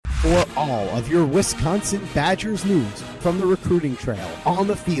For all of your Wisconsin Badgers news from the recruiting trail, on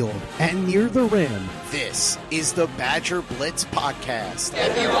the field, and near the rim, this is the Badger Blitz Podcast.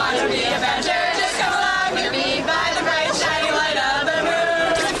 If you want to be a Badger, just come along with me by the bright shiny light of the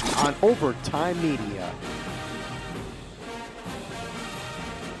moon. On Overtime Media.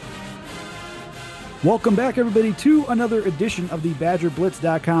 Welcome back, everybody, to another edition of the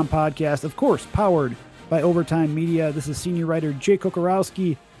BadgerBlitz.com podcast, of course, powered by Overtime Media. This is senior writer Jake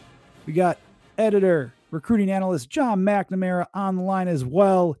Kokorowski. We got editor, recruiting analyst John McNamara on the line as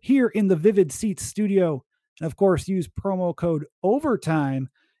well here in the Vivid Seats studio. And of course, use promo code OVERTIME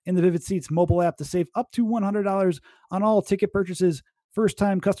in the Vivid Seats mobile app to save up to $100 on all ticket purchases,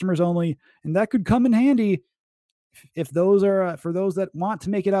 first-time customers only. And that could come in handy if those are for those that want to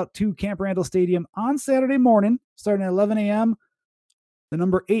make it out to Camp Randall Stadium on Saturday morning, starting at 11 a.m. The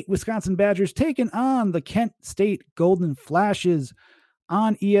number 8 Wisconsin Badgers taking on the Kent State Golden Flashes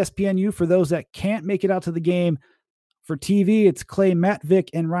on ESPNU. For those that can't make it out to the game for TV, it's Clay Matvick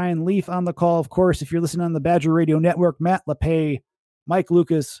and Ryan Leaf on the call. Of course, if you're listening on the Badger Radio Network, Matt LePay, Mike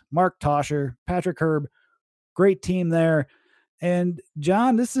Lucas, Mark Tosher, Patrick Herb, great team there. And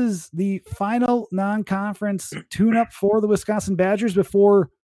John, this is the final non-conference tune-up for the Wisconsin Badgers before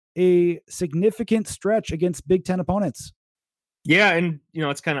a significant stretch against Big Ten opponents. Yeah, and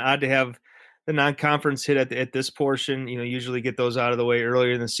it's kind of odd to have the non-conference hit at this portion. Usually get those out of the way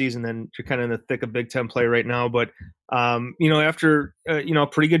earlier in the season. Then you're kind of in the thick of Big Ten play right now. But after a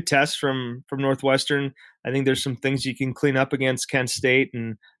pretty good test from Northwestern, I think there's some things you can clean up against Kent State,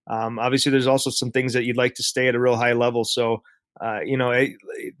 and obviously there's also some things that you'd like to stay at a real high level. So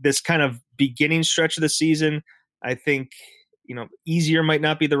this kind of beginning stretch of the season, I think easier might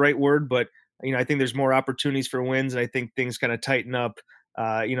not be the right word, but I think there's more opportunities for wins, and I think things kind of tighten up.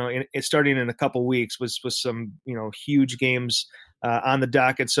 Starting in a couple weeks with some huge games on the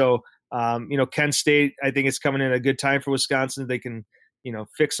docket. So Kent State, I think it's coming in a good time for Wisconsin. They can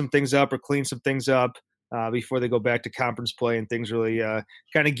fix some things up or clean some things up before they go back to conference play and things really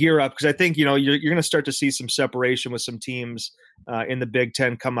kind of gear up. Because I think you're going to start to see some separation with some teams in the Big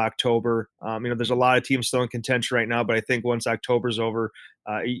Ten come October. There's a lot of teams still in contention right now, but I think once October's over,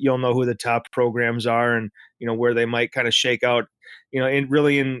 you'll know who the top programs are and where they might kind of shake out. And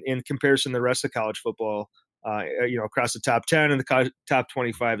really in comparison to the rest of college football, across the top 10 and the top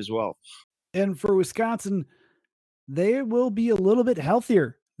 25 as well. And for Wisconsin, they will be a little bit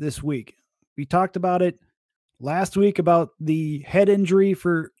healthier this week. We talked about it last week about the head injury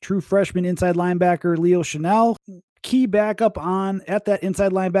for true freshman inside linebacker Leo Chanel. Key backup at that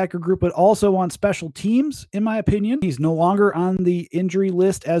inside linebacker group, but also on special teams, in my opinion. He's no longer on the injury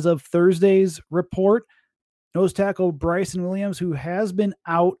list as of Thursday's report. Nose tackle Bryson Williams, who has been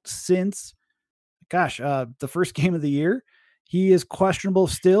out since, the first game of the year. He is questionable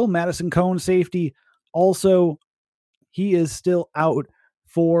still. Madison Cone, safety, also, he is still out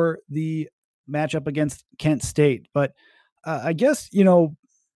for the matchup against Kent State. But I guess,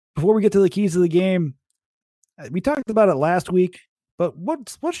 before we get to the keys of the game, we talked about it last week, but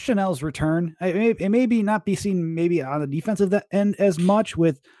what's Chanel's return? It may not be seen maybe on the defensive end as much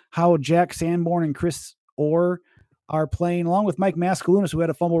with how Jack Sanborn and Chris Orr are playing, along with Mike Mascalunas, who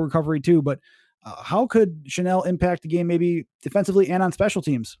had a fumble recovery too. But how could Chanel impact the game maybe defensively and on special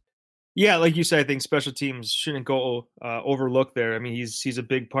teams? Yeah, like you said, I think special teams shouldn't go overlooked there. I mean, he's a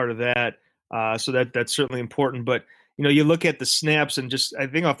big part of that. So that's certainly important. But, you look at the snaps and just, I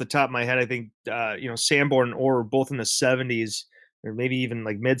think off the top of my head, I think, Sanborn and Orr were both in the 70s or maybe even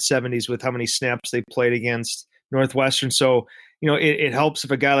like mid 70s with how many snaps they played against Northwestern. So, it helps if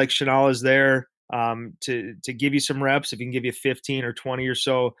a guy like Chanel is there to give you some reps. If he can give you 15 or 20 or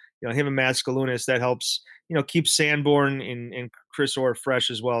so, him and Mascalunas, that helps, keep Sanborn and Chris Orr fresh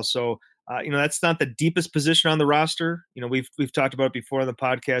as well. So, that's not the deepest position on the roster. We've talked about it before on the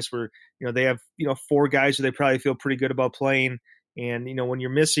podcast where, they have, 4 guys who they probably feel pretty good about playing. And, when you're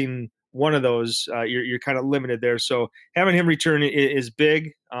missing one of those, you're kind of limited there. So having him return is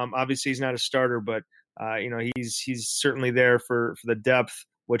big. Obviously he's not a starter, but, he's certainly there for the depth,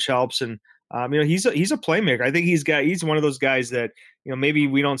 which helps. And, he's a playmaker. I think he's one of those guys that, maybe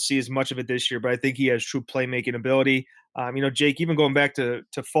we don't see as much of it this year, but I think he has true playmaking ability. Jake, even going back to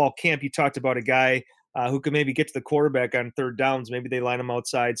fall camp, you talked about a guy who could maybe get to the quarterback on third downs. Maybe they line him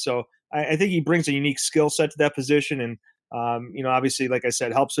outside. So I think he brings a unique skill set to that position. And, obviously, like I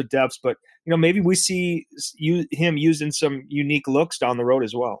said, helps with depth, but, maybe we see him using some unique looks down the road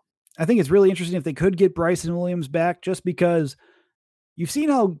as well. I think it's really interesting if they could get Bryson Williams back, just because you've seen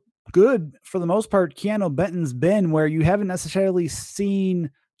how good, for the most part, Keanu Benton's been, where you haven't necessarily seen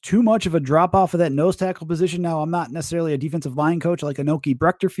too much of a drop off of that nose tackle position. Now, I'm not necessarily a defensive line coach like Anoki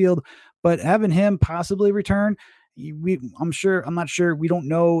Brechterfield, but having him possibly return, I'm not sure. We don't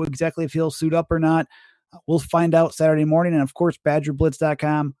know exactly if he'll suit up or not. We'll find out Saturday morning. And of course,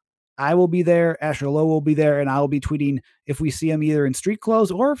 BadgerBlitz.com. I will be there. Asher Lowe will be there, and I will be tweeting if we see him either in street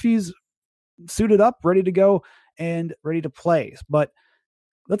clothes or if he's suited up, ready to go and ready to play. But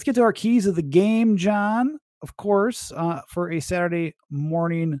let's get to our keys of the game, John. Of course, for a Saturday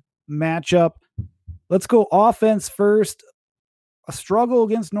morning matchup. Let's go offense first. A struggle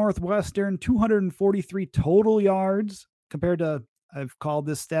against Northwestern, 243 total yards compared to, I've called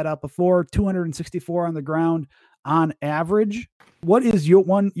this stat out before, 264 on the ground on average. What is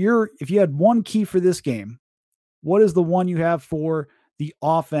if you had one key for this game, what is the one you have for the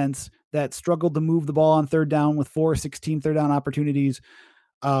offense that struggled to move the ball on third down with 16 third down opportunities?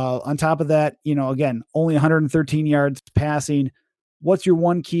 On top of that, again, only 113 yards passing. What's your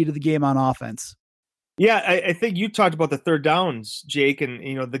one key to the game on offense? Yeah, I think you talked about the third downs, Jake,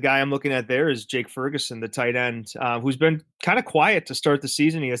 and the guy I'm looking at there is Jake Ferguson, the tight end, who's been kind of quiet to start the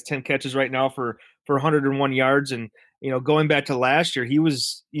season. He has 10 catches right now for 101 yards, and going back to last year, he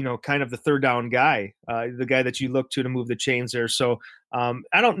was kind of the third down guy, the guy that you look to move the chains there. So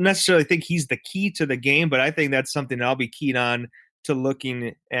I don't necessarily think he's the key to the game, but I think that's something I'll be keyed on to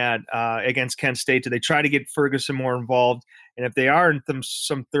looking at against Kent State. Do they try to get Ferguson more involved? And if they are in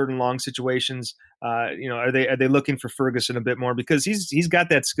some third and long situations, are they looking for Ferguson a bit more, because he's got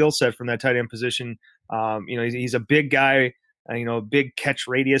that skill set from that tight end position. He's a big guy, big catch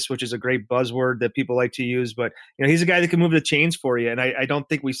radius, which is a great buzzword that people like to use. But he's a guy that can move the chains for you, and I don't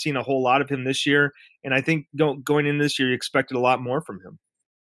think we've seen a whole lot of him this year. And I think going in this year, you expected a lot more from him.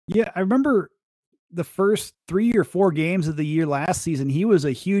 Yeah, I remember the first 3 or 4 games of the year last season, he was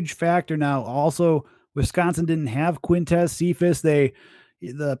a huge factor. Now, also, Wisconsin didn't have Quintez Cephas. The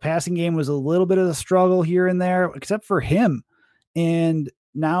passing game was a little bit of a struggle here and there, except for him. And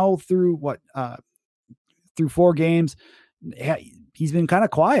now through 4 games, he's been kind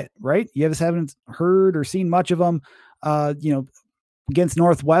of quiet, right? You haven't heard or seen much of him. Against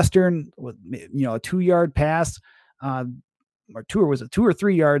Northwestern, a 2-yard pass, or 2 or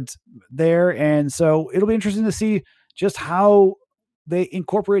 3 yards there. And so it'll be interesting to see just how they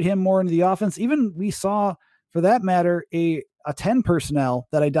incorporate him more into the offense. Even we saw, for that matter, a 10 personnel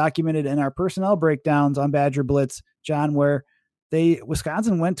that I documented in our personnel breakdowns on Badger Blitz, John, where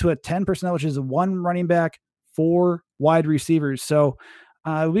Wisconsin went to a 10 personnel, which is 1 running back, 4 wide receivers. So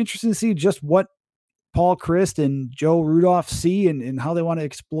it'll be interesting to see just what Paul Christ and Joe Rudolph see and how they want to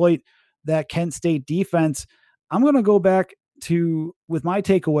exploit that Kent State defense. I'm going to go back with my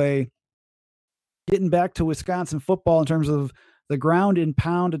takeaway, getting back to Wisconsin football in terms of the ground and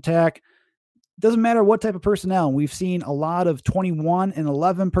pound attack. Doesn't matter what type of personnel. We've seen a lot of 21 and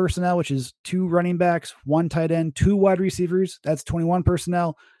 11 personnel, which is 2 running backs, 1 tight end, 2 wide receivers. That's 21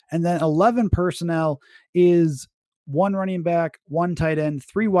 personnel. And then 11 personnel is 1 running back, 1 tight end,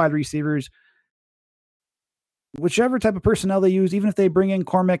 3 wide receivers. Whichever type of personnel they use, even if they bring in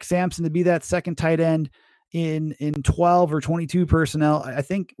Cormac Sampson to be that second tight end in 12 or 22 personnel, I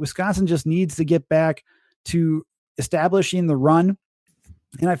think Wisconsin just needs to get back to establishing the run.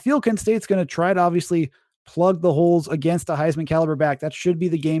 And I feel Kent State's going to try to obviously plug the holes against a Heisman caliber back. That should be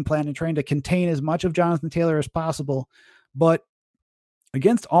the game plan, and trying to contain as much of Jonathan Taylor as possible. But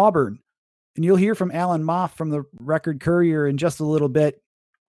against Auburn, and you'll hear from Alan Moff from the Record Courier in just a little bit.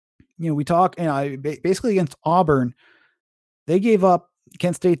 We talk, basically against Auburn, they gave up,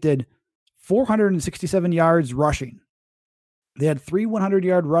 Kent State did, 467 yards rushing. They had 3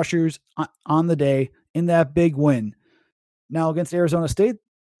 100-yard rushers on the day in that big win. Now, against Arizona State,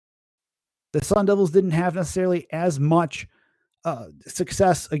 the Sun Devils didn't have necessarily as much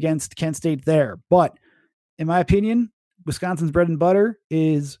success against Kent State there. But in my opinion, Wisconsin's bread and butter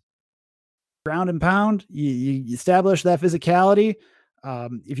is ground and pound. You establish that physicality.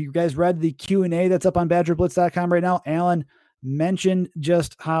 If you guys read the Q&A that's up on BadgerBlitz.com right now, Alan mentioned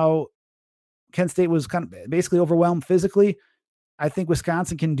just how Kent State was kind of basically overwhelmed physically. I think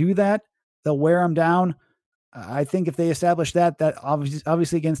Wisconsin can do that. They'll wear them down. I think if they establish that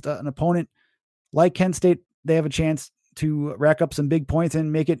obviously against an opponent like Kent State, they have a chance to rack up some big points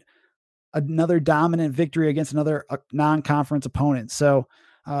and make it another dominant victory against another non-conference opponent. So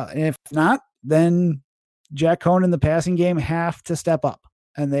if not, then Jack Cohn in the passing game have to step up,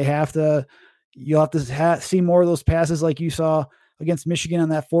 and you'll have to see more of those passes like you saw against Michigan on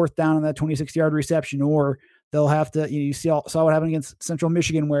that 4th down on that 26-yard reception, or they'll have to, you saw what happened against Central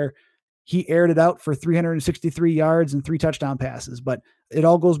Michigan where he aired it out for 363 yards and 3 touchdown passes. But it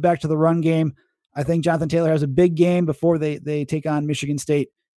all goes back to the run game. I think Jonathan Taylor has a big game before they take on Michigan State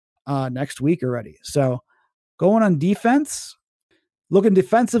next week already. So going on defense, looking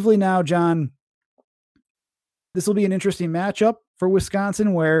defensively now, John, this will be an interesting matchup for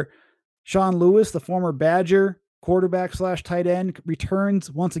Wisconsin where Sean Lewis, the former Badger quarterback / tight end,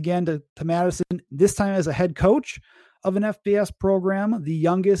 returns once again to Madison, this time as a head coach of an FBS program, the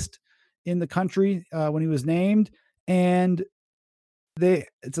youngest in the country when he was named. And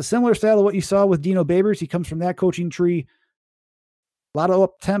it's a similar style to what you saw with Dino Babers. He comes from that coaching tree. A lot of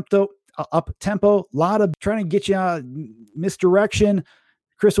up tempo, a lot of trying to get you misdirection.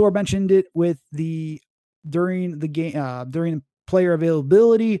 Chris Orr mentioned it during the game, during player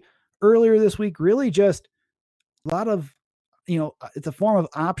availability earlier this week. Really just a lot of, it's a form of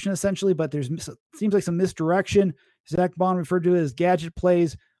option essentially, but seems like some misdirection. Zach Bond referred to it as gadget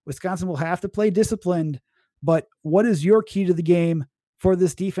plays. Wisconsin will have to play disciplined, but what is your key to the game for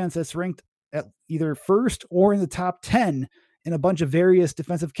this defense that's ranked at either first or in the top 10 in a bunch of various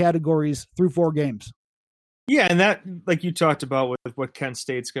defensive categories through 4 games? Yeah, and that, like you talked about with what Kent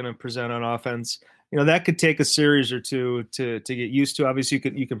State's going to present on offense, that could take a series or two to get used to. Obviously,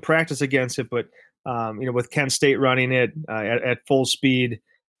 you can practice against it, but with Kent State running it at full speed,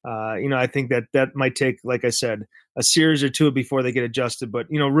 I think that might take, like I said, a series or two before they get adjusted. But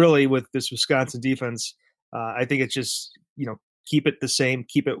really with this Wisconsin defense, I think it's just keep it the same,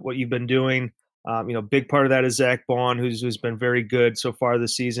 keep it what you've been doing. Big part of that is Zach Bond, who's been very good so far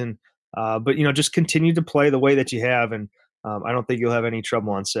this season. But just continue to play the way that you have, and I don't think you'll have any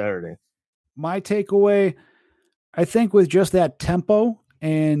trouble on Saturday. My takeaway, I think, with just that tempo,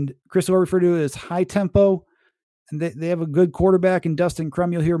 and Chris Orr referred to it as high tempo, and they have a good quarterback in Dustin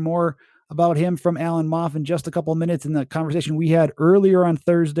Crum. You'll hear more about him from Alan Moff in just a couple of minutes in the conversation we had earlier on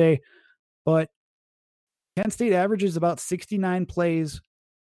Thursday. But Kent State averages about 69 plays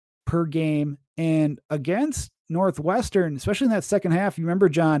per game, and against Northwestern, especially in that second half, you remember,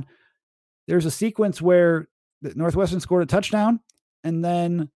 John, there's a sequence where Northwestern scored a touchdown, and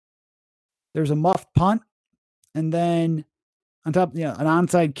then there's a muffed punt, and then on top, an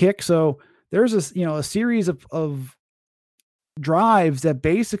onside kick. So there's a series of drives that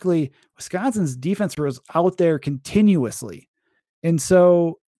basically Wisconsin's defense was out there continuously. And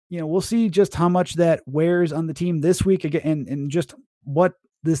so, we'll see just how much that wears on the team this week again, and just what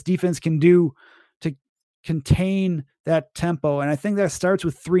this defense can do to contain that tempo. And I think that starts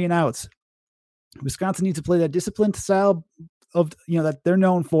with 3 and outs. Wisconsin needs to play that disciplined style of, that they're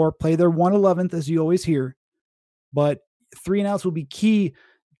known for, play their 111th, as you always hear, but 3 and outs will be key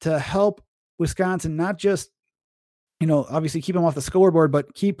to help Wisconsin, not just, obviously keep them off the scoreboard,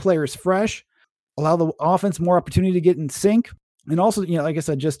 but keep players fresh, allow the offense more opportunity to get in sync. And also, like I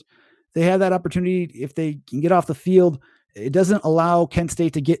said, just they have that opportunity. If they can get off the field, it doesn't allow Kent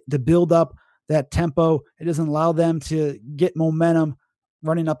State to build up that tempo. It doesn't allow them to get momentum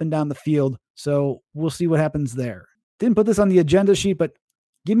running up and down the field. So we'll see what happens there. Didn't put this on the agenda sheet, but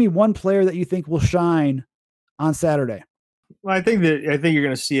give me one player that you think will shine on Saturday. Well, I think you're going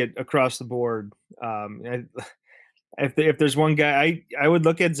to see it across the board. If there's one guy, I would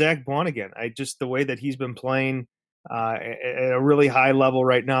look at Zach Bond again. Just the way that he's been playing at a really high level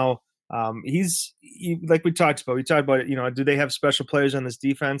right now. Like we talked about it. Do they have special players on this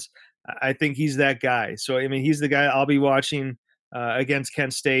defense? I think he's that guy. So, he's the guy I'll be watching against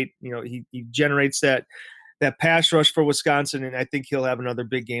Kent State. He generates that pass rush for Wisconsin, and I think he'll have another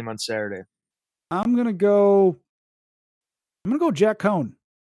big game on Saturday. I'm going to go Jack Cohn.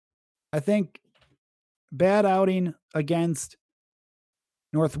 I think bad outing against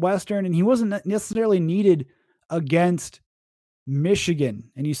Northwestern, and he wasn't necessarily needed against Michigan.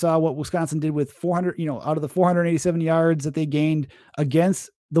 And you saw what Wisconsin did with 400, out of the 487 yards that they gained against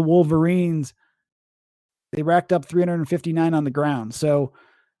the Wolverines, they racked up 359 on the ground. So,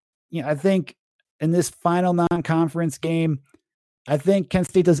 I think in this final non-conference game, I think Kent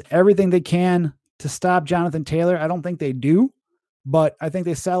State does everything they can to stop Jonathan Taylor. I don't think they do, but I think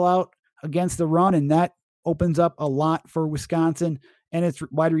they sell out against the run, and that opens up a lot for Wisconsin and its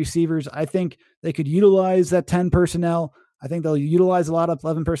wide receivers. I think they could utilize that 10 personnel. I think they'll utilize a lot of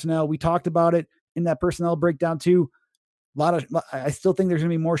 11 personnel. We talked about it in that personnel breakdown too. I still think there's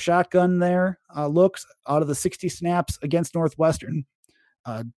going to be more shotgun there. Looks out of the 60 snaps against Northwestern,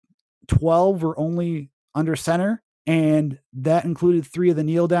 12 were only under center, and that included 3 of the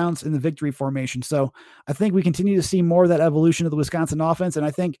kneel downs in the victory formation. So I think we continue to see more of that evolution of the Wisconsin offense, and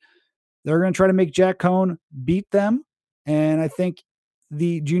I think they're going to try to make Jack Cohn beat them. And I think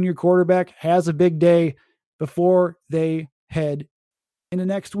the junior quarterback has a big day before they head into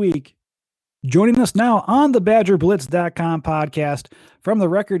next week. Joining us now on the BadgerBlitz.com podcast from the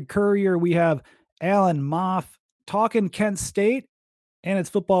Record Courier, we have Alan Moff talking Kent State and its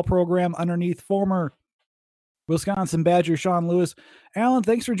football program underneath former Wisconsin Badger Sean Lewis. Alan,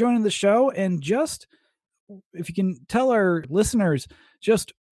 thanks for joining the show. And just if you can tell our listeners,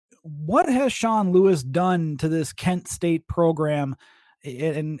 just what has Sean Lewis done to this Kent State program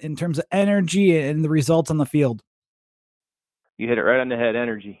in terms of energy and the results on the field? You hit it right on the head,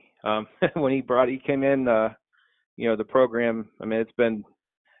 energy. When he came in, the program, I mean,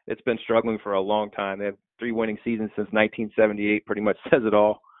 it's been struggling for a long time. They have 3 winning seasons since 1978, pretty much says it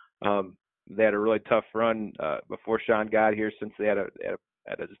all. They had a really tough run before Sean got here, since they had a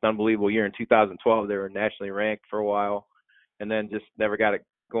just unbelievable year in 2012. They were nationally ranked for a while, and then just never got it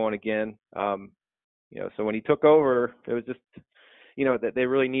going again. So when he took over, it was just, that they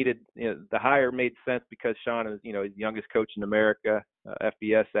really needed, the hire made sense because Sean is, he's the youngest coach in America,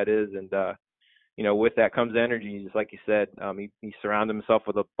 FBS that is, and with that comes energy, just like you said. He surrounded himself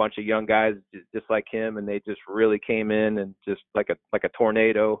with a bunch of young guys just like him, and they just really came in and just like a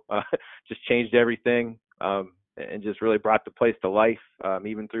tornado, just changed everything, and just really brought the place to life.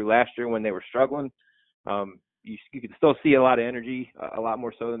 Even through last year when they were struggling, you could still see a lot of energy, a lot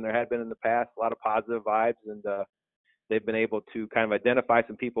more so than there had been in the past, a lot of positive vibes, and they've been able to kind of identify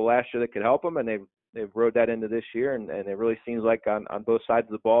some people last year that could help them, and they've rode that into this year, and it really seems like on both sides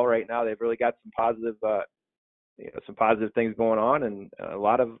of the ball right now, they've really got some positive things going on, and a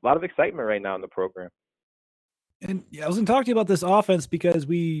lot of excitement right now in the program. And I was going to talk to you about this offense because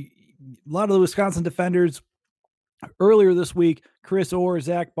a lot of the Wisconsin defenders earlier this week, Chris Orr,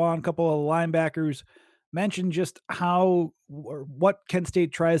 Zach Bond, a couple of linebackers, mentioned just what Kent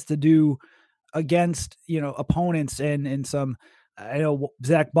State tries to do against, opponents, and some, I know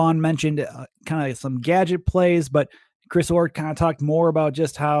Zach Bond mentioned kind of some gadget plays, but Chris Orr kind of talked more about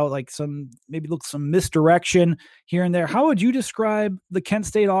just how some misdirection here and there. How would you describe the Kent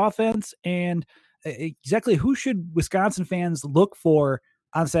State offense, and exactly who should Wisconsin fans look for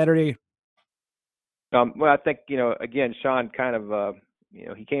on Saturday? Well, I think, again, Sean kind of,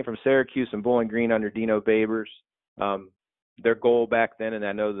 he came from Syracuse and Bowling Green under Dino Babers. Their goal back then, and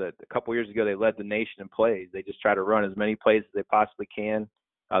I know that a couple years ago they led the nation in plays. They just try to run as many plays as they possibly can.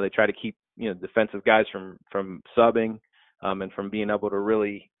 They try to keep defensive guys from subbing, and from being able to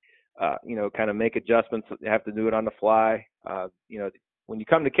really kind of make adjustments. They have to do it on the fly. When you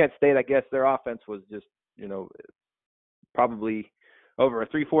come to Kent State, I guess their offense was just probably over a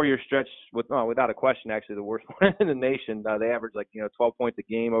 3-4 year stretch without a question, actually the worst one in the nation. They averaged 12 points a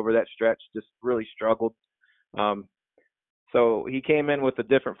game over that stretch. Just really struggled. So he came in with a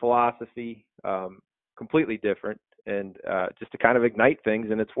different philosophy, completely different, and just to kind of ignite things,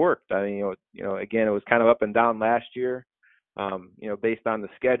 and it's worked. I mean, again, it was kind of up and down last year. Based on the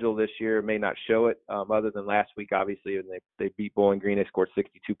schedule this year, it may not show it, other than last week, obviously, when they beat Bowling Green. They scored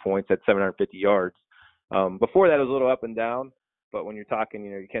 62 points at 750 yards. Before that, it was a little up and down. But when you're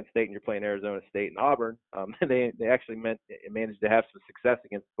talking, Kent State and you're playing Arizona State and Auburn, they actually managed to have some success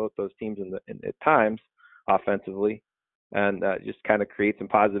against both those teams at times offensively, and just kind of create some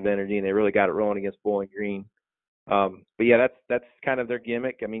positive energy. And they really got it rolling against Bowling Green. But yeah, that's kind of their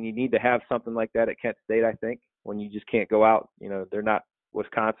gimmick. I mean, you need to have something like that at Kent State, I think, when you just can't go out. They're not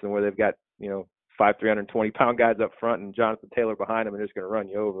Wisconsin where they've got 5 320-pound guys up front and Jonathan Taylor behind them and they're just going to run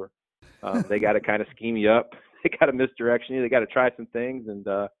you over. They got to kind of scheme you up. They got to misdirection you. They got to try some things, and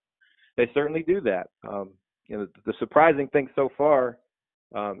they certainly do that. The surprising thing so far,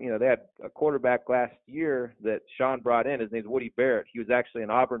 they had a quarterback last year that Sean brought in. His name's Woody Barrett. He was actually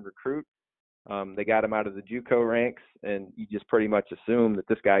an Auburn recruit. They got him out of the JUCO ranks, and you just pretty much assume that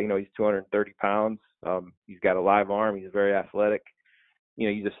this guy, he's 230 pounds. He's got a live arm. He's very athletic.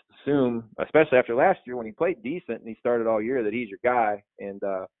 You just assume, especially after last year when he played decent and he started all year, that he's your guy. And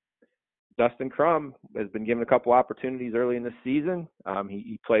Dustin Crum has been given a couple opportunities early in the season.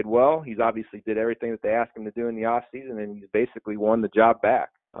 He played well. He's obviously did everything that they asked him to do in the offseason, and he's basically won the job back.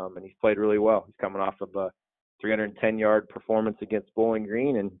 And he's played really well. He's coming off of a 310-yard performance against Bowling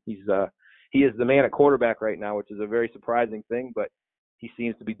Green, and he is the man at quarterback right now, which is a very surprising thing, but he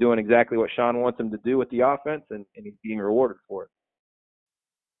seems to be doing exactly what Sean wants him to do with the offense, and he's being rewarded for it.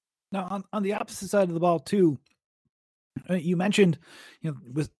 Now, on the opposite side of the ball, too, you mentioned,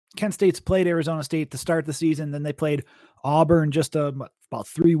 with Kent State's played Arizona State to start the season, then they played Auburn just about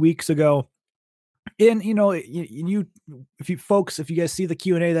 3 weeks ago. And, if you guys see the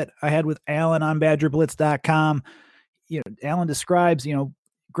Q&A that I had with Alan on BadgerBlitz.com, Alan describes,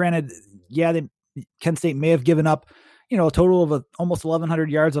 granted, Kent State may have given up, a total of almost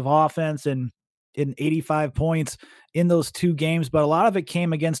 1,100 yards of offense and 85 points in those 2 games. But a lot of it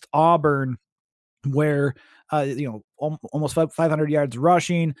came against Auburn, where, almost 500 yards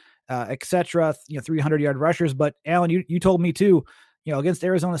rushing, et cetera, 300-yard rushers. But Alan, you told me too, against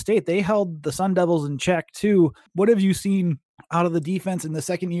Arizona State, they held the Sun Devils in check too. What have you seen out of the defense in the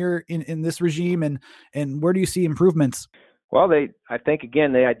second year in this regime, and where do you see improvements? Well, I think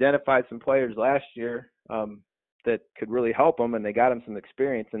again they identified some players last year that could really help them, and they got them some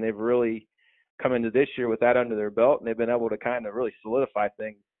experience, and they've really come into this year with that under their belt, and they've been able to kind of really solidify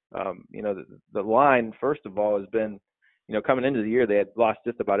things. The line, first of all, has been, coming into the year, they had lost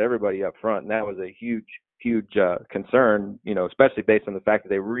just about everybody up front, and that was a huge concern, especially based on the fact that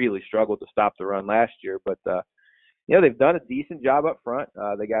they really struggled to stop the run last year. But, they've done a decent job up front.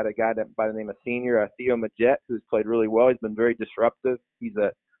 They got a guy by the name of senior Theo Majette, who's played really well. He's been very disruptive. He's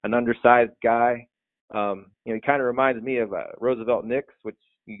an undersized guy. He kind of reminds me of Roosevelt Nix, which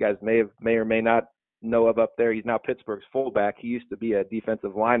you guys may or may not know of up there. He's now Pittsburgh's fullback. He used to be a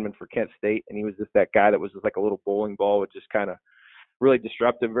defensive lineman for Kent State, and he was just that guy that was just like a little bowling ball, with just kind of really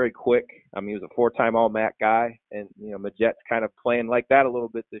disruptive, very quick. He was a 4-time All-MAC guy, and Majette's kind of playing like that a little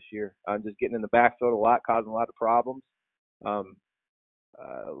bit this year. Just getting in the backfield a lot, causing a lot of problems.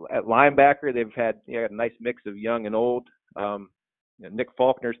 At linebacker, they've had a nice mix of young and old. Nick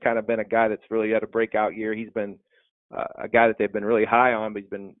Faulkner's kind of been a guy that's really had a breakout year. He's been a guy that they've been really high on, but he's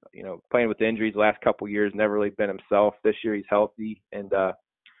been playing with injuries the last couple of years, never really been himself. This year he's healthy, and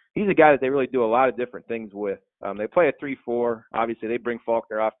he's a guy that they really do a lot of different things with. They play a 3-4. Obviously, they bring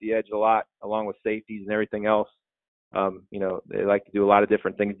Faulkner off the edge a lot, along with safeties and everything else. They like to do a lot of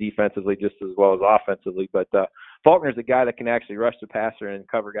different things defensively just as well as offensively. But Faulkner's a guy that can actually rush the passer and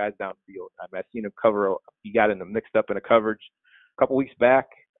cover guys downfield. I've seen him cover. He got mixed up in a coverage a couple weeks back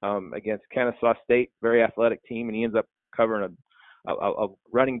against Kennesaw State, very athletic team, and he ends up covering a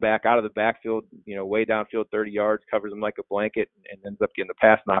running back out of the backfield, way downfield 30 yards, covers him like a blanket, and ends up getting the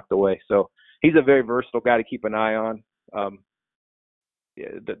pass knocked away. So he's a very versatile guy to keep an eye on.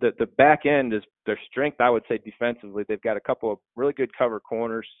 The back end is their strength, I would say, defensively. They've got a couple of really good cover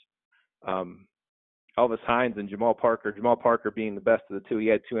corners, Elvis Hines and Jamal Parker. Jamal Parker being the best of the two. He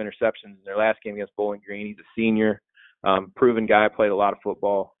had 2 interceptions in their last game against Bowling Green. He's a senior, proven guy, played a lot of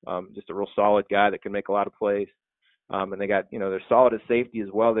football, just a real solid guy that can make a lot of plays. And they got, they're solid at safety as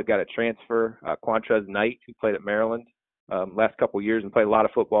well. They've got a transfer, Quantrez Knight, who played at Maryland last couple of years and played a lot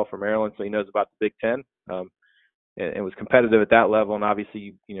of football for Maryland, so he knows about the Big Ten. And was competitive at that level, and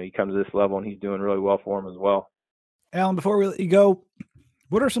obviously, he comes to this level, and he's doing really well for him as well. Alan, before we let you go,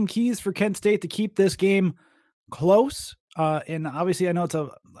 what are some keys for Kent State to keep this game close? And obviously, I know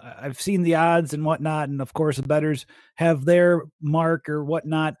I've seen the odds and whatnot, and of course, the bettors have their mark or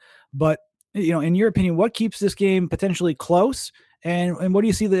whatnot. But in your opinion, what keeps this game potentially close, and what do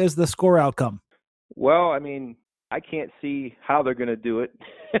you see as the score outcome? Well, I can't see how they're going to do it,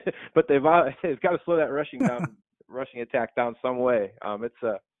 but they've got to slow that rushing attack down some way.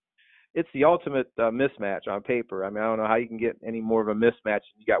 It's the ultimate mismatch on paper. I don't know how you can get any more of a mismatch.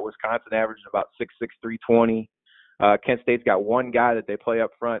 You got Wisconsin averaging about 6'6", 320. Kent State's got one guy that they play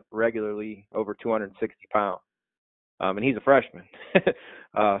up front regularly over 260 pounds. And he's a freshman.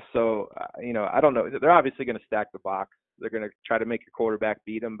 So I don't know. They're obviously going to stack the box. They're going to try to make your quarterback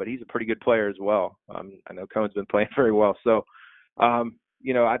beat him, but he's a pretty good player as well. I know Cohn's been playing very well. So, I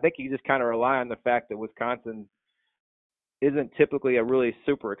think you just kind of rely on the fact that Wisconsin isn't typically a really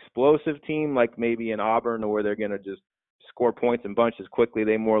super explosive team like maybe in Auburn, where they're going to just score points in bunches quickly.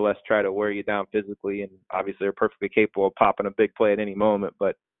 They more or less try to wear you down physically, and obviously they're perfectly capable of popping a big play at any moment.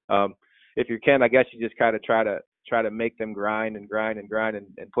 But if you're Ken, I guess you just kind of try to make them grind and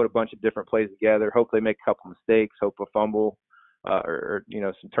put a bunch of different plays together. Hopefully make a couple mistakes, hope a fumble or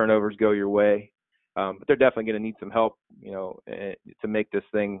some turnovers go your way. But they're definitely going to need some help, to make this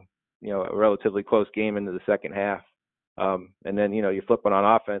thing, a relatively close game into the second half. And then, you flip it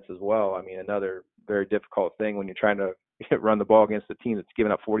on offense as well. Another very difficult thing when you're trying to run the ball against a team that's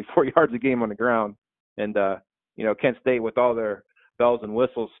giving up 44 yards a game on the ground. And, Kent State, with all their bells and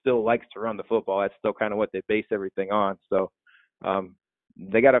whistles, still likes to run the football. That's still kind of what they base everything on. So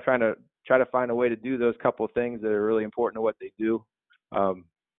they got to try to find a way to do those couple of things that are really important to what they do.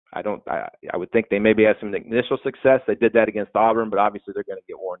 I would think they maybe had some initial success. They did that against Auburn, but obviously they're going to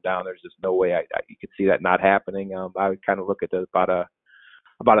get worn down. There's just no way you could see that not happening. I would kind of look at about a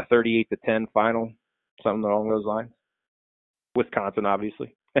 38-10 final, something along those lines. Wisconsin,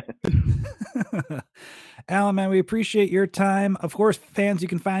 obviously. Alan, man, we appreciate your time. Of course, fans, you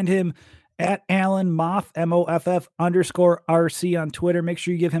can find him at Alan Moff, MOFF_RC on Twitter. Make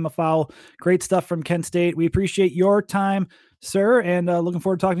sure you give him a follow. Great stuff from Kent State. We appreciate your time, sir, and looking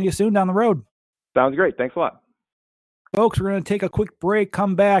forward to talking to you soon down the road. Sounds great. Thanks a lot. Folks, we're going to take a quick break,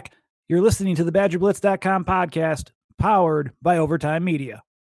 come back. You're listening to the BadgerBlitz.com podcast, powered by Overtime Media.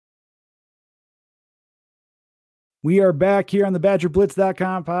 We are back here on the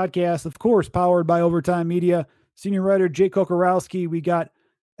BadgerBlitz.com podcast, of course, powered by Overtime Media. Senior writer Jake Kokorowski. We got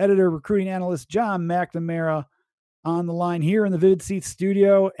editor, recruiting analyst John McNamara on the line here in the Vivid Seats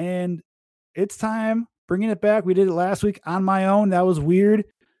studio. And it's time, bringing it back. We did it last week on my own. That was weird.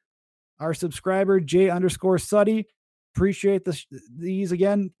 Our subscriber, J_Suddy. Appreciate these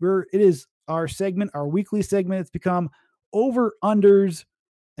again. It is our segment, our weekly segment. It's become over-unders.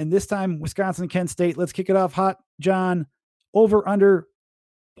 And this time, Wisconsin, Kent State. Let's kick it off hot, John. Over under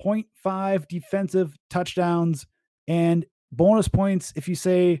 0.5 defensive touchdowns and bonus points if you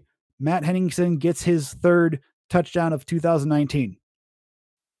say Matt Henningsen gets his third touchdown of 2019.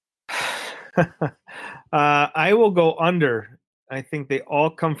 I will go under. I think they all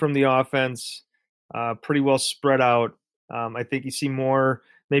come from the offense, pretty well spread out. I think you see more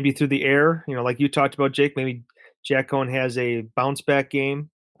maybe through the air, like you talked about, Jake. Maybe Jack Cohn has a bounce back game.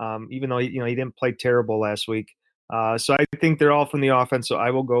 Even though he didn't play terrible last week. So I think they're all from the offense, so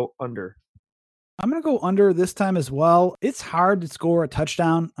I will go under. I'm going to go under this time as well. It's hard to score a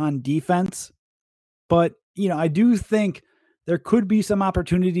touchdown on defense, but I do think there could be some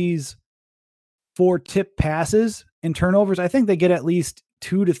opportunities for tip passes and turnovers. I think they get at least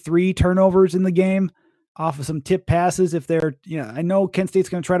 2 to 3 turnovers in the game off of some tip passes. If they're, I know Kent State's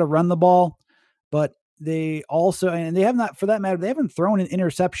going to try to run the ball, but they also, and they have not, for that matter, they haven't thrown an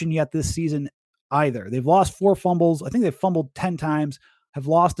interception yet this season either. They've lost 4 fumbles. I think they've fumbled 10 times, have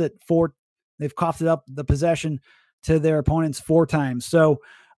lost it 4. They've coughed it up the possession to their opponents 4 times. So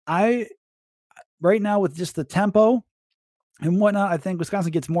right now with just the tempo and whatnot, I think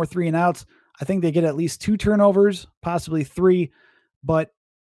Wisconsin gets more 3 and outs. I think they get at least 2 turnovers, possibly 3, but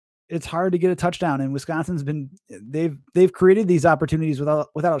it's hard to get a touchdown. And Wisconsin's they've created these opportunities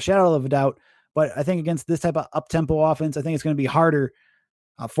without a shadow of a doubt. But I think against this type of up-tempo offense, I think it's going to be harder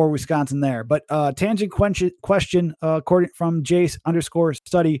for Wisconsin there. But tangent question, according from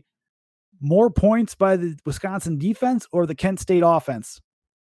Jace_study, more points by the Wisconsin defense or the Kent State offense?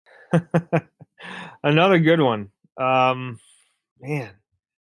 Another good one. Man,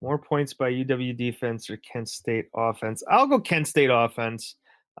 more points by UW defense or Kent State offense? I'll go Kent State offense.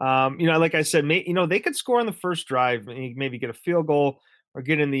 Like I said, they could score on the first drive, maybe get a field goal or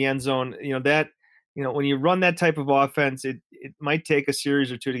get in the end zone. When you run that type of offense, it might take a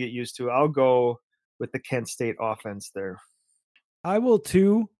series or 2 to get used to. I'll go with the Kent State offense there. I will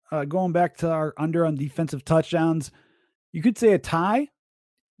too. Going back to our under on defensive touchdowns, you could say a tie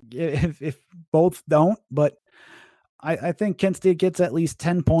if both don't, but I think Kent State gets at least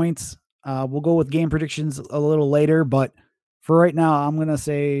 10 points. We'll go with game predictions a little later, but for right now, I'm going to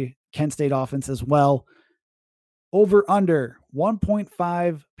say Kent State offense as well. Over under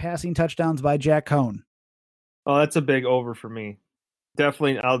 1.5 passing touchdowns by Jack Cohn. Oh, that's a big over for me.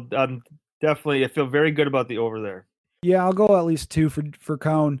 Definitely. I feel very good about the over there. Yeah, I'll go at least 2 for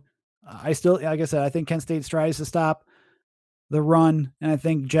Cohn. I still, like I said, I think Kent State tries to stop the run, and I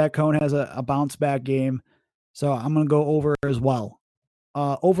think Jack Cohn has a bounce back game. So I'm going to go over as well.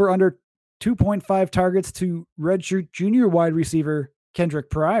 Over under 2.5 targets to redshirt junior wide receiver Kendrick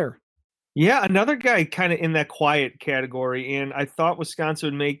Pryor. Yeah, another guy kind of in that quiet category, and I thought Wisconsin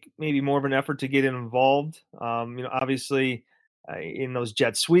would make maybe more of an effort to get involved. Obviously, in those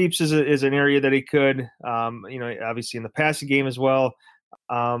jet sweeps is an area that he could. Obviously in the passing game as well.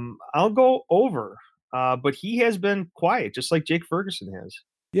 I'll go over, but he has been quiet, just like Jake Ferguson has.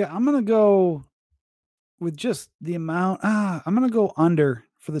 Yeah, I'm gonna go with just the amount. I'm gonna go under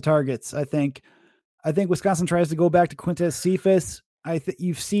for the targets. I think Wisconsin tries to go back to Quintez Cephas.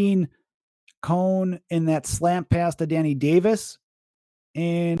 You've seen Cohn in that slant pass to Danny Davis,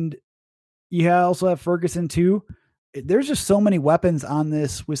 and you also have Ferguson too. There's just so many weapons on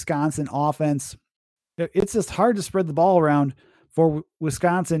this Wisconsin offense. It's just hard to spread the ball around for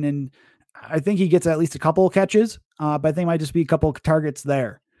Wisconsin, and I think he gets at least a couple of catches, but I think it might just be a couple of targets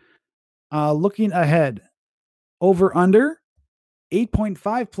there. Looking ahead, over under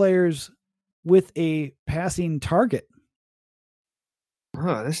 8.5 players with a passing target.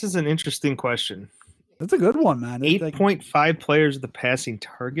 Oh, this is an interesting question. That's a good one, man. 8.5 players with a passing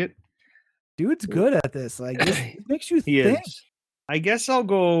target. Dude's good at this. Like, this makes you he think. Is. I guess I'll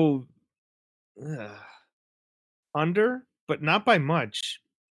go under, but not by much.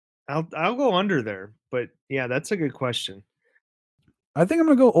 I'll go under there. But yeah, that's a good question. I think I'm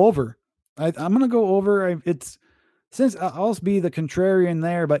gonna go over. I'm gonna go over. Since I'll be the contrarian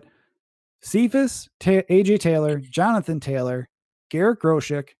there, but Cephas, AJ Taylor, Jonathan Taylor, Garrett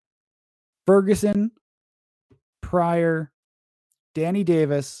Groshek, Ferguson, Pryor, Danny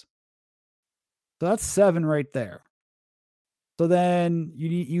Davis. So that's 7 right there. So then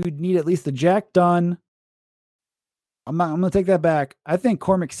you'd need at least the Jack Dunn, I'm going to take that back. I think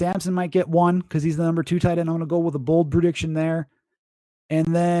Cormac Sampson might get one because he's the number 2 tight end. I'm going to go with a bold prediction there. And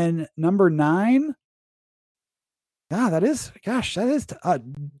then number 9. That is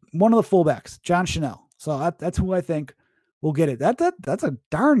one of the fullbacks, John Chanel. So that's who I think will get it. That's a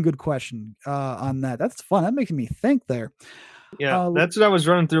darn good question on that. That's fun. That makes me think there. Yeah, that's what I was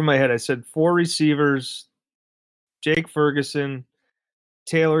running through my head. I said 4 receivers, Jake Ferguson,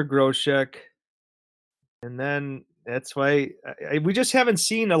 Taylor Groshek, and then that's why we just haven't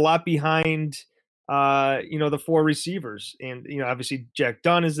seen a lot behind, the 4 receivers. And, obviously Jack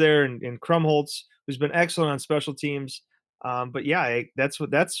Dunn is there and Krumholtz, who's been excellent on special teams. But yeah, that's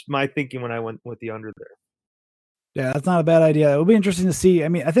my thinking when I went with the under there. Yeah, that's not a bad idea. It'll be interesting to see. I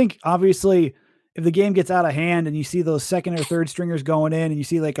mean, I think obviously if the game gets out of hand and you see those second or third stringers going in and you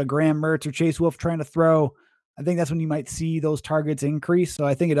see like a Graham Mertz or Chase Wolf trying to throw, I think that's when you might see those targets increase. So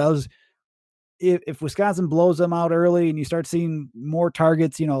I think it does. If Wisconsin blows them out early and you start seeing more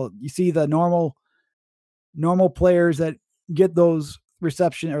targets, you see the normal players that get those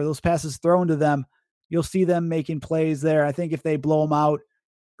reception or those passes thrown to them, you'll see them making plays there. I think if they blow them out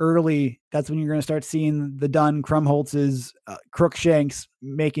early, that's when you're going to start seeing the Dunn, Krumholtz's, Crookshanks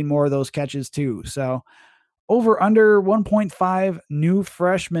making more of those catches too. So over under 1.5 new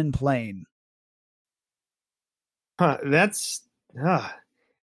freshmen playing. That's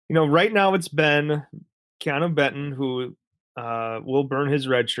right now it's been Keanu Benton who will burn his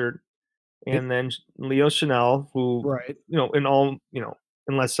red shirt, and then Leo Chanel who, right,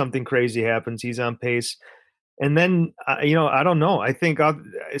 unless something crazy happens, he's on pace. And then, I don't know. I think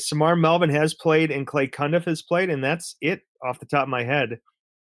Samar Melvin has played and Clay Cundiff has played, and that's it off the top of my head.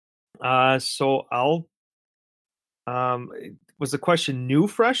 So I'll was the question new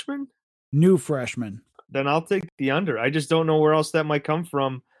freshman? New freshman. Then I'll take the under. I just don't know where else that might come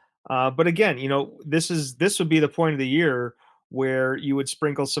from. But again, this would be the point of the year where you would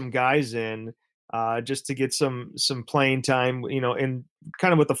sprinkle some guys in just to get some playing time, and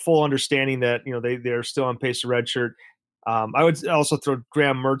kind of with the full understanding that, they're still on pace to redshirt. I would also throw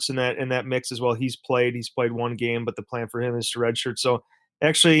Graham Mertz in that mix as well. He's played 1 game, but the plan for him is to redshirt. So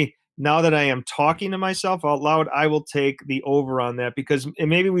actually, now that I am talking to myself out loud, I will take the over on that, because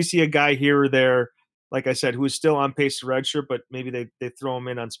maybe we see a guy here or there, like I said, who is still on pace to redshirt, but maybe they throw him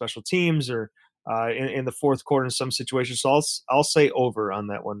in on special teams or in the fourth quarter in some situations. So I'll say over on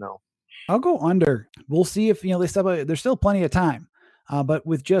that one now. I'll go under. We'll see if, they step up. There's still plenty of time. But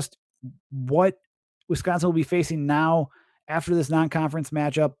with just what Wisconsin will be facing now after this non-conference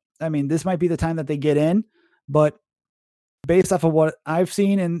matchup, I mean, this might be the time that they get in, but based off of what I've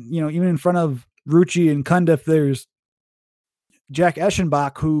seen and, even in front of Rucci and Cundiff, there's Jack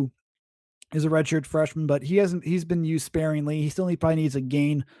Eschenbach, who is a redshirt freshman, but he's been used sparingly. He still probably needs to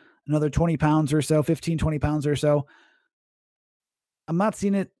gain another 20 pounds or so, 15, 20 pounds or so. I'm not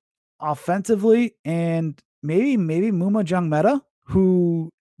seeing it offensively, and maybe Muma Jungmeta, who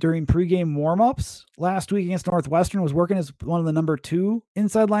during pregame warmups last week against Northwestern was working as one of the number 2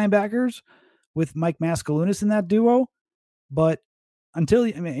 inside linebackers with Mike Mascalunas in that duo. But until,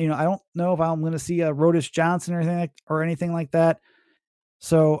 I don't know if I'm going to see a Rodis Johnson or anything like that.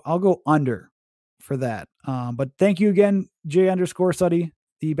 So I'll go under for that. But thank you again, J_Suddy,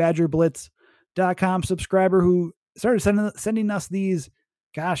 the BadgerBlitz.com subscriber who started sending us these,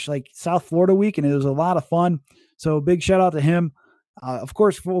 like South Florida week, and it was a lot of fun. So big shout out to him. Of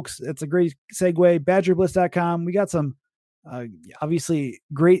course, folks, it's a great segue. BadgerBlitz.com. We got some obviously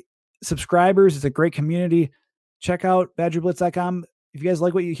great subscribers. It's a great community. Check out BadgerBlitz.com. If you guys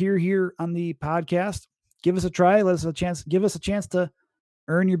like what you hear here on the podcast, give us a try. Give us a chance to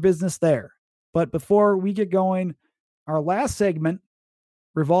earn your business there. But before we get going, our last segment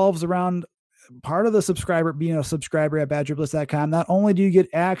revolves around part of the subscriber being a subscriber at BadgerBlitz.com. Not only do you get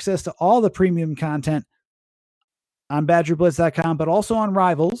access to all the premium content on BadgerBlitz.com, but also on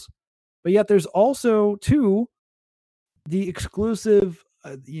Rivals. But yet there's also too the exclusive.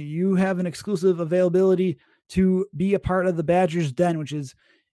 You have an exclusive availability to be a part of the Badgers Den, which is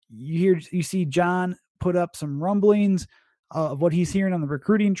you see John put up some rumblings of what he's hearing on the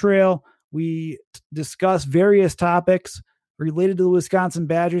recruiting trail. We discuss various topics related to the Wisconsin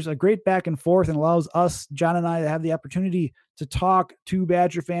Badgers, a great back and forth, and allows us, John and I, to have the opportunity to talk to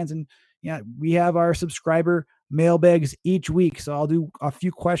Badger fans. And we have our subscriber mailbags each week. So I'll do a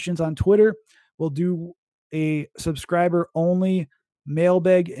few questions on Twitter. We'll do a subscriber only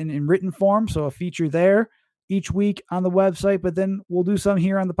mailbag in written form. So a feature there each week on the website, but then we'll do some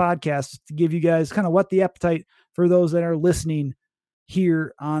here on the podcast to give you guys kind of whet the appetite for those that are listening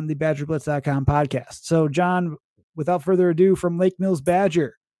here on the BadgerBlitz.com podcast. So John, without further ado, from Lake Mills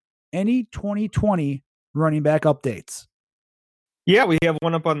Badger, any 2020 running back updates. Yeah, we have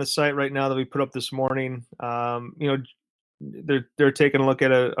one up on the site right now that we put up this morning. They're taking a look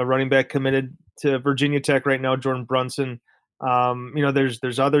at a running back committed to Virginia Tech right now, Jordan Brunson.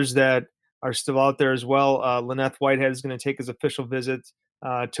 There's others that are still out there as well. Lynette Whitehead is going to take his official visit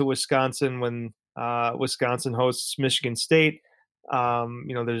to Wisconsin when Wisconsin hosts Michigan State.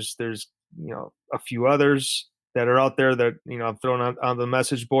 There's a few others that are out there that I've thrown on the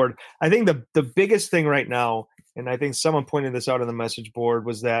message board. I think the biggest thing right now, and I think someone pointed this out on the message board,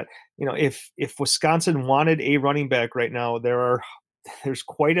 was that if Wisconsin wanted a running back right now, there's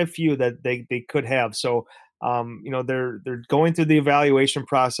quite a few that they could have. So they're going through the evaluation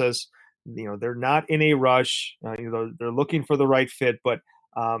process. They're not in a rush. They're looking for the right fit, but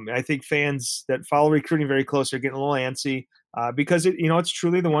I think fans that follow recruiting very close are getting a little antsy because it's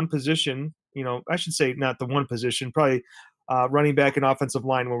truly the one position. I should say not the one position, probably running back and offensive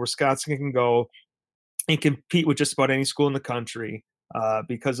line where Wisconsin can go and compete with just about any school in the country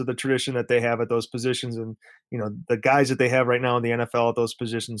because of the tradition that they have at those positions and the guys that they have right now in the NFL at those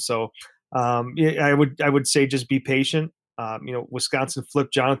positions. So I would say just be patient. Wisconsin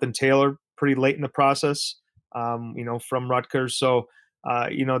flipped Jonathan Taylor pretty late in the process, from Rutgers. So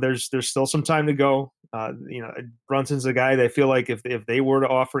there's still some time to go. Brunson's a guy that I feel like if they were to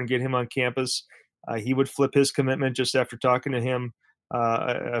offer and get him on campus, he would flip his commitment just after talking to him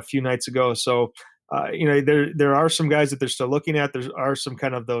a few nights ago. So there are some guys that they're still looking at. There are some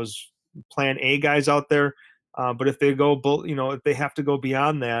kind of those plan A guys out there. But if they go, if they have to go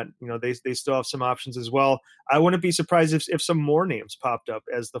beyond that, they still have some options as well. I wouldn't be surprised if some more names popped up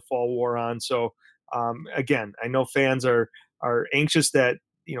as the fall wore on. So again, I know fans are anxious that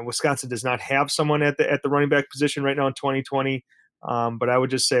Wisconsin does not have someone at the running back position right now in 2020. But I would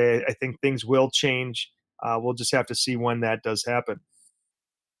just say I think things will change. We'll just have to see when that does happen.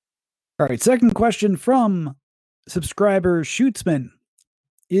 All right, second question from subscriber Shootsman.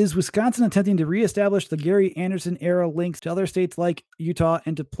 Is Wisconsin attempting to reestablish the Gary Anderson era links to other states like Utah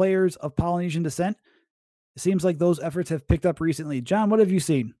and to players of Polynesian descent? It seems like those efforts have picked up recently. John, what have you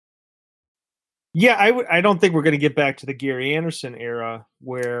seen? Yeah, I don't think we're going to get back to the Gary Anderson era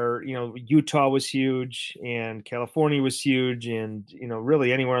where, Utah was huge and California was huge and,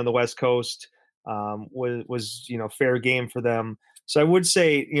 really anywhere on the West Coast was fair game for them. So I would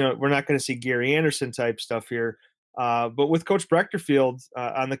say, we're not going to see Gary Anderson type stuff here. But with Coach Brechterfield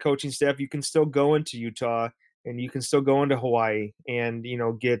on the coaching staff, you can still go into Utah and you can still go into Hawaii and,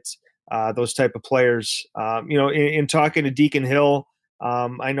 get those type of players. In talking to Deacon Hill,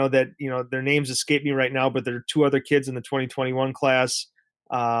 I know that, their names escape me right now, but there are two other kids in the 2021 class.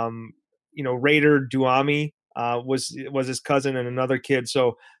 Raider Duami was his cousin and another kid.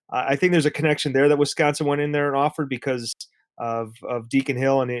 So I think there's a connection there that Wisconsin went in there and offered because of Deacon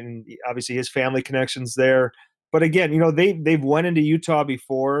Hill and obviously his family connections there. But again, they've went into Utah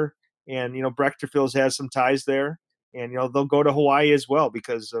before, and Brechterfield's has some ties there, and they'll go to Hawaii as well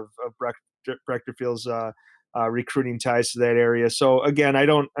because of Brechterfield's recruiting ties to that area. So again, I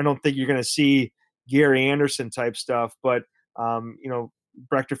don't think you're going to see Gary Anderson type stuff, but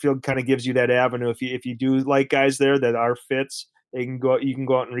Brechterfield kind of gives you that avenue. If you do like guys there that are fits, you can go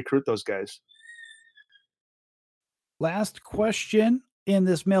out and recruit those guys. Last question in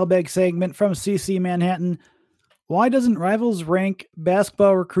this mailbag segment from CC Manhattan. Why doesn't Rivals rank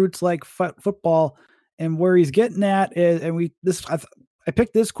basketball recruits like football? And where he's getting at is, I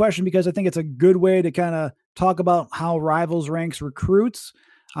picked this question because I think it's a good way to kind of talk about how Rivals ranks recruits.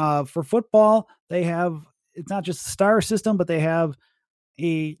 For football, it's not just a star system, but they have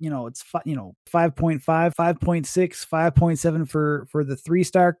it's 5.5, 5.6, 5.7 for the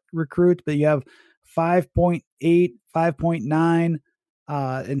 3-star recruits, but you have 5.8, 5.9,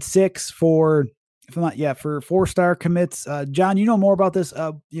 and 6 for 4-star commits. John, you know more about this.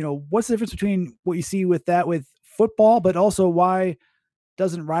 What's the difference between what you see with football, but also why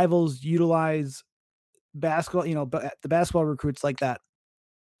doesn't Rivals utilize basketball, the basketball recruits like that?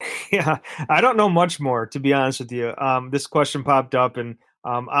 Yeah, I don't know much more, to be honest with you. This question popped up, and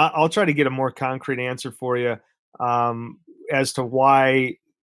I'll try to get a more concrete answer for you as to why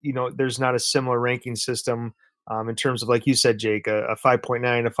there's not a similar ranking system in terms of, like you said, Jake, a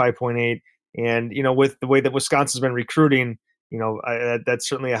 5.9, a 5.8, and with the way that Wisconsin's been recruiting, that's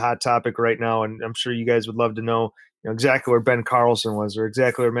certainly a hot topic right now, and I'm sure you guys would love to know exactly where Ben Carlson was or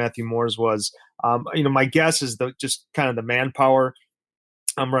exactly where Matthew Moores was. My guess is just kind of the manpower.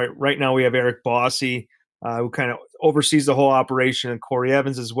 Right now we have Eric Bossy, who kind of oversees the whole operation, and Corey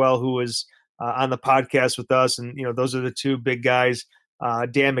Evans as well, who is on the podcast with us. And, those are the two big guys.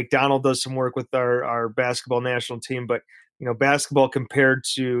 Dan McDonald does some work with our basketball national team. But, basketball compared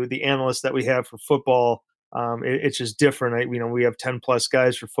to the analysts that we have for football, it's just different. We have 10 plus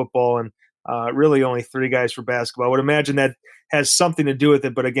guys for football and really only 3 guys for basketball. I would imagine that has something to do with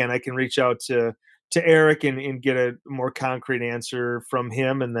it. But again, I can reach out to Eric and get a more concrete answer from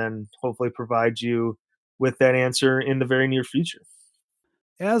him, and then hopefully provide you with that answer in the very near future.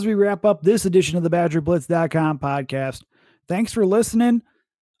 As we wrap up this edition of the BadgerBlitz.com podcast, thanks for listening.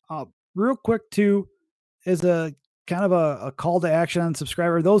 Real quick, too, is a kind of a call to action on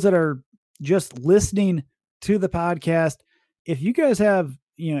subscriber. Those that are just listening to the podcast, if you guys have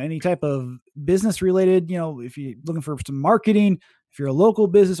any type of business related, if you're looking for some marketing, if you're a local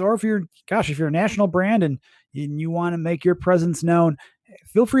business, or if you're a national brand and you want to make your presence known,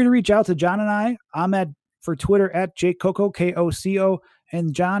 feel free to reach out to John and I. I'm for Twitter at Jake Coco, Koco,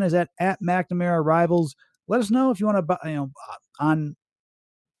 and John is at McNamara Rivals. Let us know if you want to, on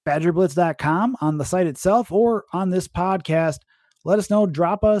BadgerBlitz.com, on the site itself, or on this podcast. Let us know.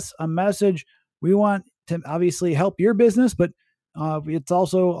 Drop us a message. We want to obviously help your business, but it's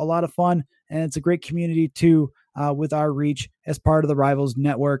also a lot of fun, and it's a great community too, with our reach as part of the Rivals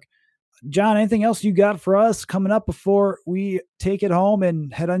Network. John, anything else you got for us coming up before we take it home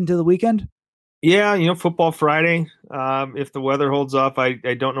and head into the weekend? Yeah, football Friday. If the weather holds off, I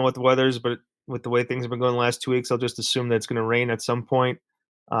don't know what the weather is, but with the way things have been going the last 2 weeks, I'll just assume that it's going to rain at some point.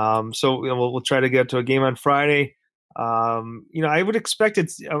 So we'll try to get to a game on Friday. I would expect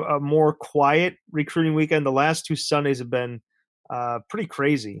it's a more quiet recruiting weekend. The last 2 Sundays have been pretty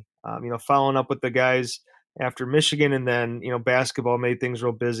crazy. Following up with the guys after Michigan, and then basketball made things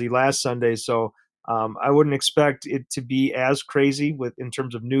real busy last Sunday. So I wouldn't expect it to be as crazy in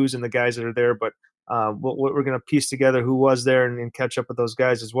terms of news and the guys that are there, but we're going to piece together who was there and catch up with those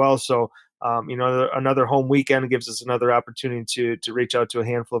guys as well. So another home weekend gives us another opportunity to reach out to a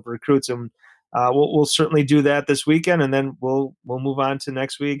handful of recruits, and we'll certainly do that this weekend, and then we'll move on to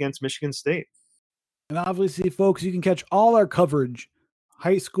next week against Michigan State. And obviously, folks, you can catch all our coverage,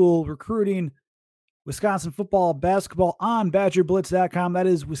 high school recruiting, Wisconsin football, basketball, on BadgerBlitz.com. That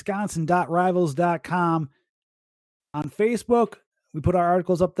is Wisconsin.rivals.com. On Facebook, we put our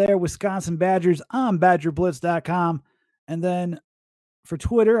articles up there, Wisconsin Badgers, on BadgerBlitz.com. And then for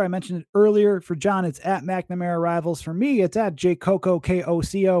Twitter, I mentioned it earlier. For John, it's at McNamara Rivals. For me, it's at JCoco,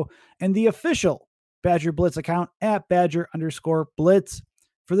 Koco. And the official Badger Blitz account at Badger_Blitz.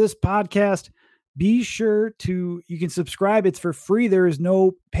 For this podcast, be sure you can subscribe. It's for free. There is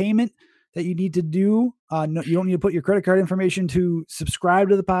no payment that you need to do. You don't need to put your credit card information to subscribe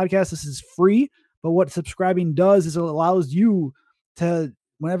to the podcast. This is free. But what subscribing does is it allows you to,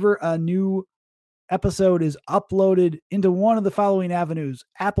 whenever a new episode is uploaded into one of the following avenues: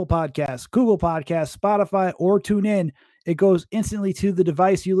 Apple Podcasts, Google Podcasts, Spotify, or TuneIn, it goes instantly to the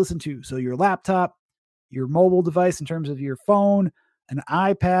device you listen to. So your laptop, your mobile device in terms of your phone, an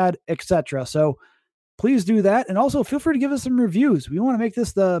iPad, etc. So please do that. And also feel free to give us some reviews. We want to make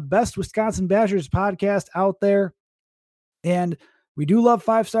this the best Wisconsin Badgers podcast out there. And we do love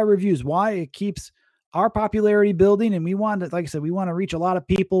 5-star reviews. Why? It keeps our popularity building. And we want to, like I said, we want to reach a lot of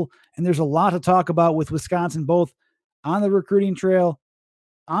people. And there's a lot to talk about with Wisconsin, both on the recruiting trail,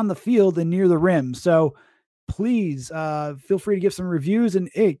 on the field, and near the rim. So please feel free to give some reviews,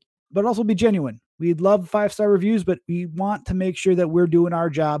 but also be genuine. We'd love 5-star reviews, but we want to make sure that we're doing our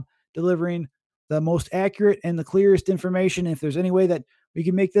job, delivering the most accurate and the clearest information. If there's any way that we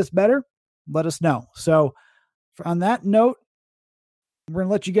can make this better, let us know. So on that note, we're going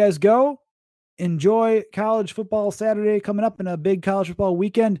to let you guys go. Enjoy college football Saturday coming up, in a big college football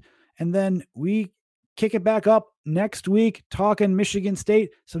weekend. And then we kick it back up next week, talking Michigan State,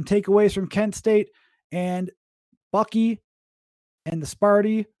 some takeaways from Kent State, and Bucky and the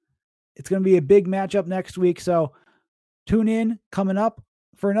Sparty. It's going to be a big matchup next week. So tune in coming up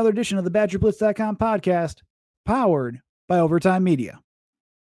for another edition of the BadgerBlitz.com podcast, powered by Overtime Media.